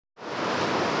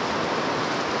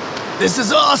This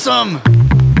is awesome!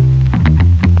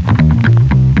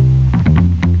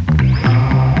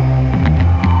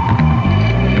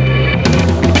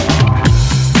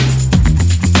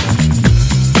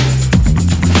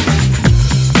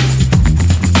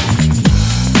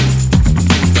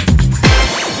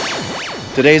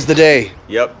 Today's the day.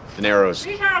 Yep, the Narrows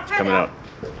coming up.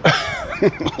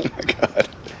 Oh my God.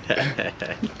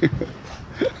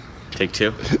 Take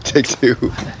two? Take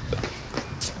two.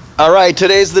 All right,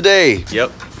 today's the day.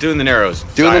 Yep, doing the Narrows.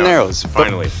 Doing Zion. the Narrows.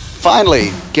 Finally.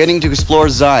 Finally, getting to explore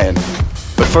Zion.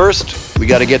 But first, we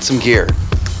gotta get some gear.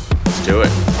 Let's do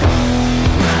it.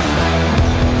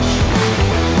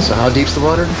 So how deep's the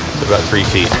water? It's about 3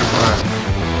 feet.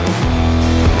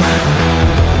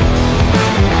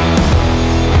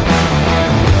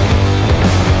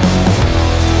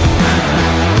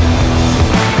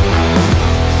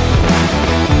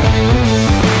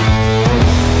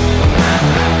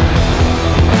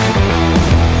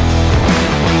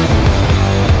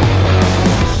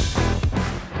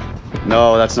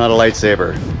 No, that's not a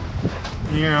lightsaber.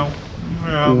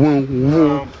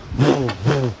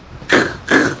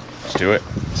 Let's do it.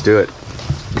 Let's do it.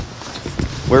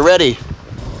 We're ready.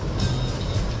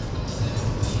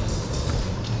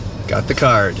 Got the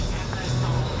card.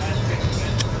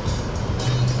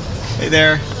 Hey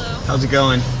there. Hello. How's it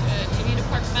going? Good. Do you need a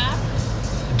park map?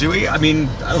 Do we? I mean,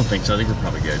 I don't think so. I think we're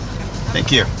probably good. Thank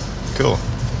you. Cool.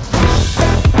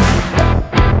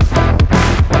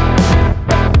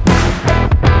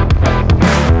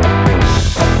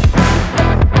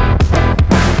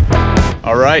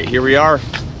 All right, here we are.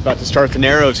 About to start the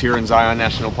Narrows here in Zion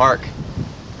National Park.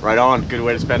 Right on. Good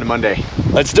way to spend a Monday.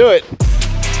 Let's do it.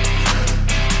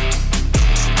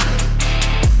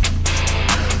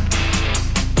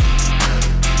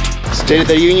 State of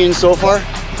the Union so far?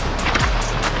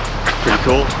 Pretty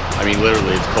cool. I mean,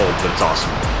 literally, it's cold, but it's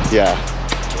awesome. Yeah.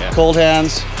 Cold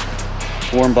hands,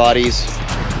 warm bodies.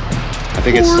 I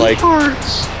think it's Warm like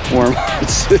hearts. warm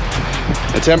hearts.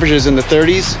 The temperature's in the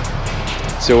 30s,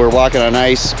 so we're walking on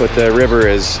ice, but the river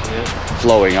is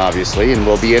flowing, obviously, and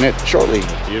we'll be in it shortly.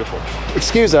 Beautiful.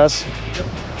 Excuse us.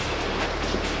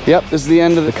 Yep, this is the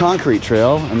end of the concrete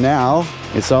trail, and now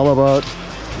it's all about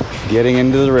getting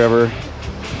into the river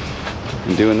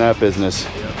and doing that business.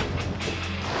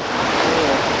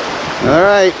 All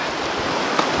right.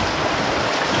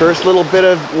 First little bit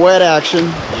of wet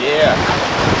action. Yeah.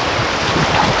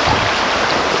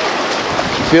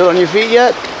 You feel it on your feet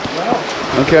yet? No.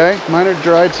 Okay, mine are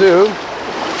dry too.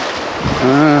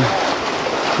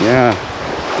 Yeah.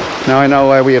 Now I know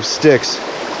why we have sticks.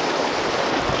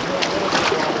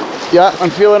 Yeah, I'm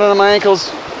feeling it on my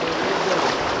ankles.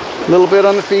 A little bit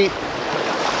on the feet.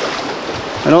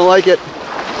 I don't like it.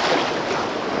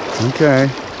 Okay.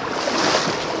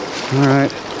 All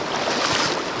right.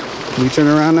 Can we turn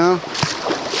around now?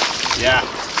 Yeah.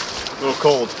 A little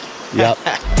cold. Yep.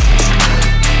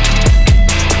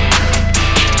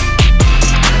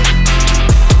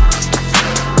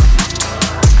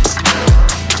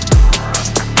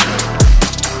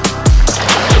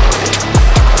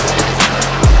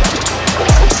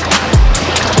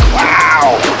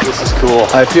 Wow. This is cool.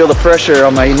 I feel the pressure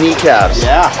on my kneecaps.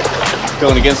 Yeah.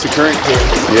 Going against the current too.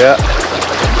 Yeah.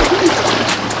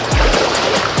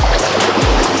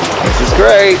 This is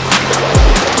great.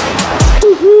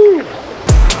 Woohoo!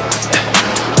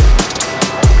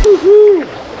 Woohoo!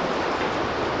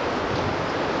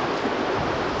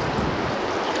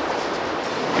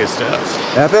 Good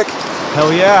stuff. Epic?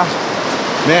 Hell yeah.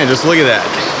 Man, just look at that.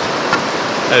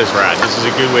 That is rad. This is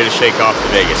a good way to shake off the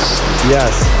Vegas.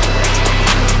 Yes.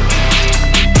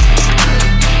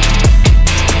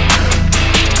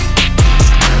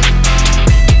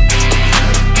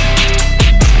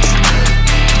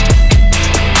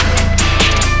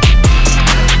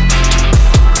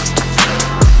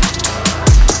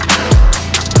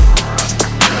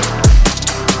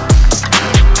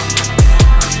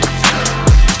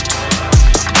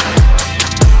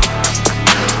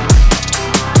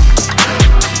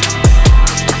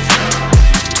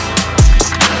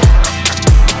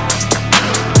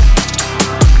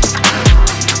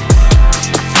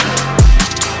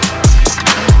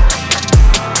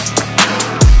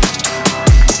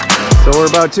 So we're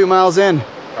about 2 miles in.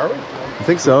 Are we? I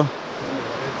think so.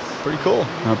 Pretty cool.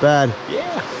 Not bad. Yeah.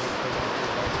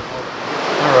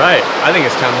 All right. I think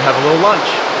it's time to have a little lunch.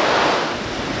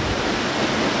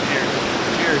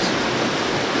 Cheers.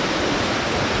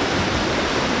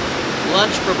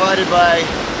 Lunch provided by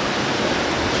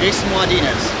Jason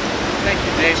Wadinez. Thank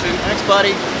you, Jason. Thanks,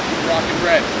 buddy. Rockin'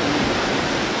 bread.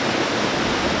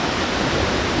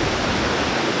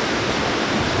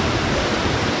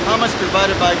 How Hummus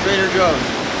provided by Trader Joe's.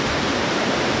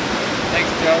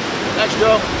 Thanks, Joe. Thanks,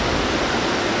 Joe.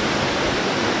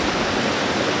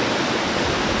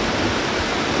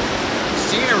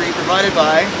 Scenery provided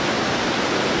by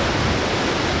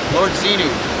Lord Xenu.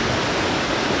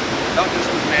 Thought this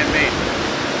was man-made.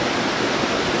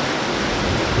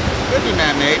 Could be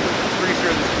man-made. Pretty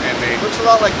sure this is man-made. Looks a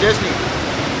lot like Disney.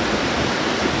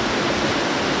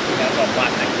 That's all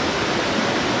plastic.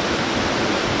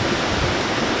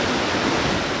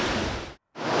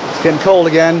 It's getting cold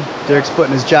again. Derek's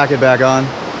putting his jacket back on.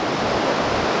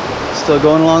 Still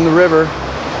going along the river.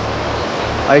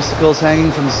 Icicles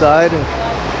hanging from the side.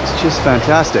 It's just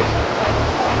fantastic.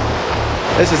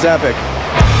 This is epic.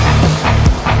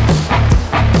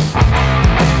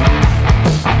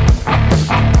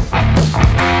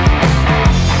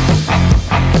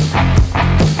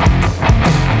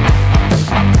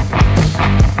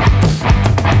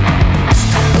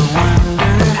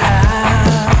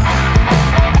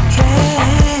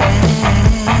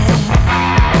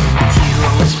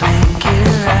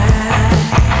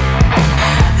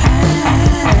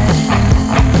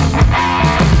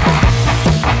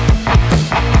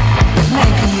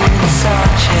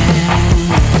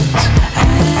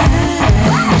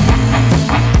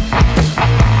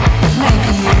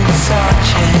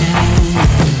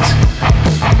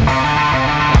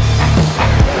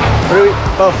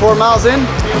 About 4 miles in?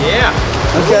 Yeah.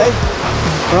 Okay.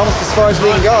 We're almost as far as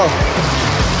we can go.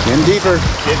 Getting deeper.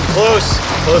 Getting close.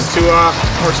 Close to our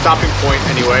stopping point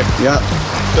anyway. Yeah.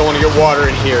 Don't want to get water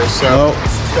in here, so Nope.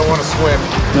 Don't want to swim.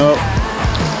 Nope.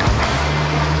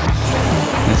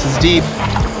 This is deep.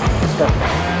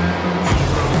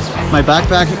 My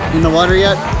backpack in the water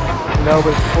yet? No,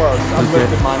 but it's close. I'm Okay.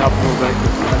 lifting mine up a little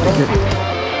bit.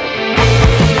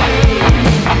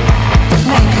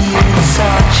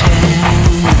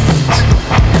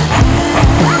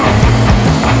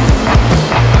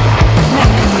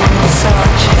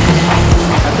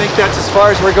 I think that's as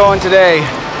far as we're going today.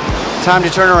 Time to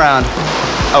turn around.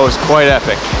 That was quite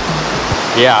epic.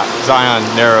 Yeah, Zion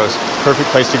Narrows. Perfect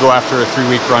place to go after a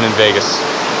 3-week run in Vegas.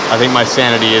 I think my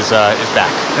sanity is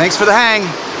back. Thanks for the hang.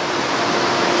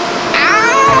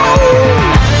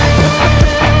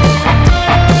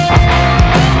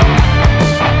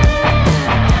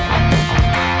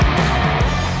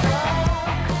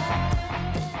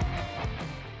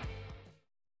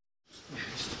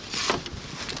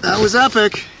 That was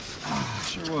epic.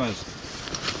 Sure was.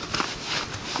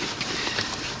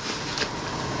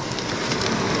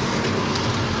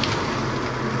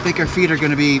 I think our feet are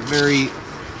going to be very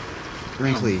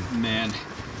wrinkly. Oh, man,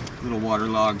 a little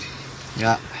waterlogged.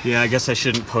 Yeah. Yeah, I guess I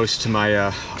shouldn't post to my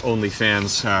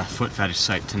OnlyFans foot fetish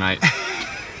site tonight.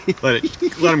 let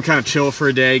them kind of chill for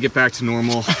a day, get back to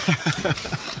normal.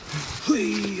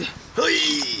 Hey,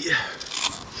 hey.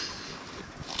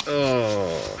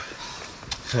 Oh.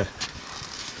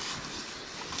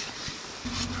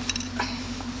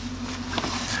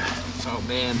 Oh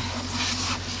man.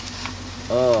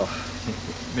 Oh.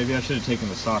 Maybe I should have taken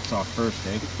the socks off first,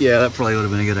 eh? Yeah, that probably would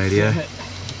have been a good idea.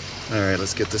 All right,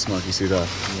 let's get this monkey suit off.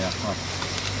 Yeah.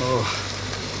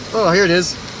 Oh, here it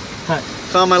is. Hi.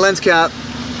 Found my lens cap.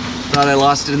 Thought I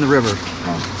lost it in the river.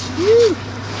 Oh.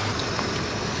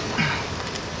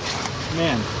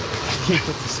 Man, I can't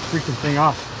get this freaking thing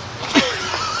off.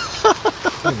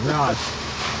 Oh God.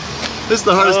 This is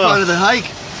the hardest part of the hike.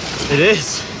 It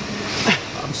is.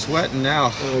 I'm sweating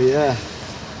now. Oh yeah.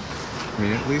 I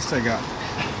mean, at least I got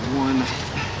one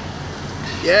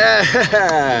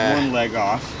leg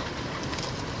off.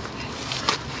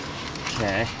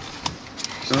 Okay.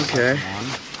 Okay.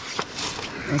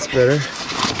 That's better.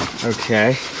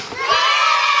 Okay.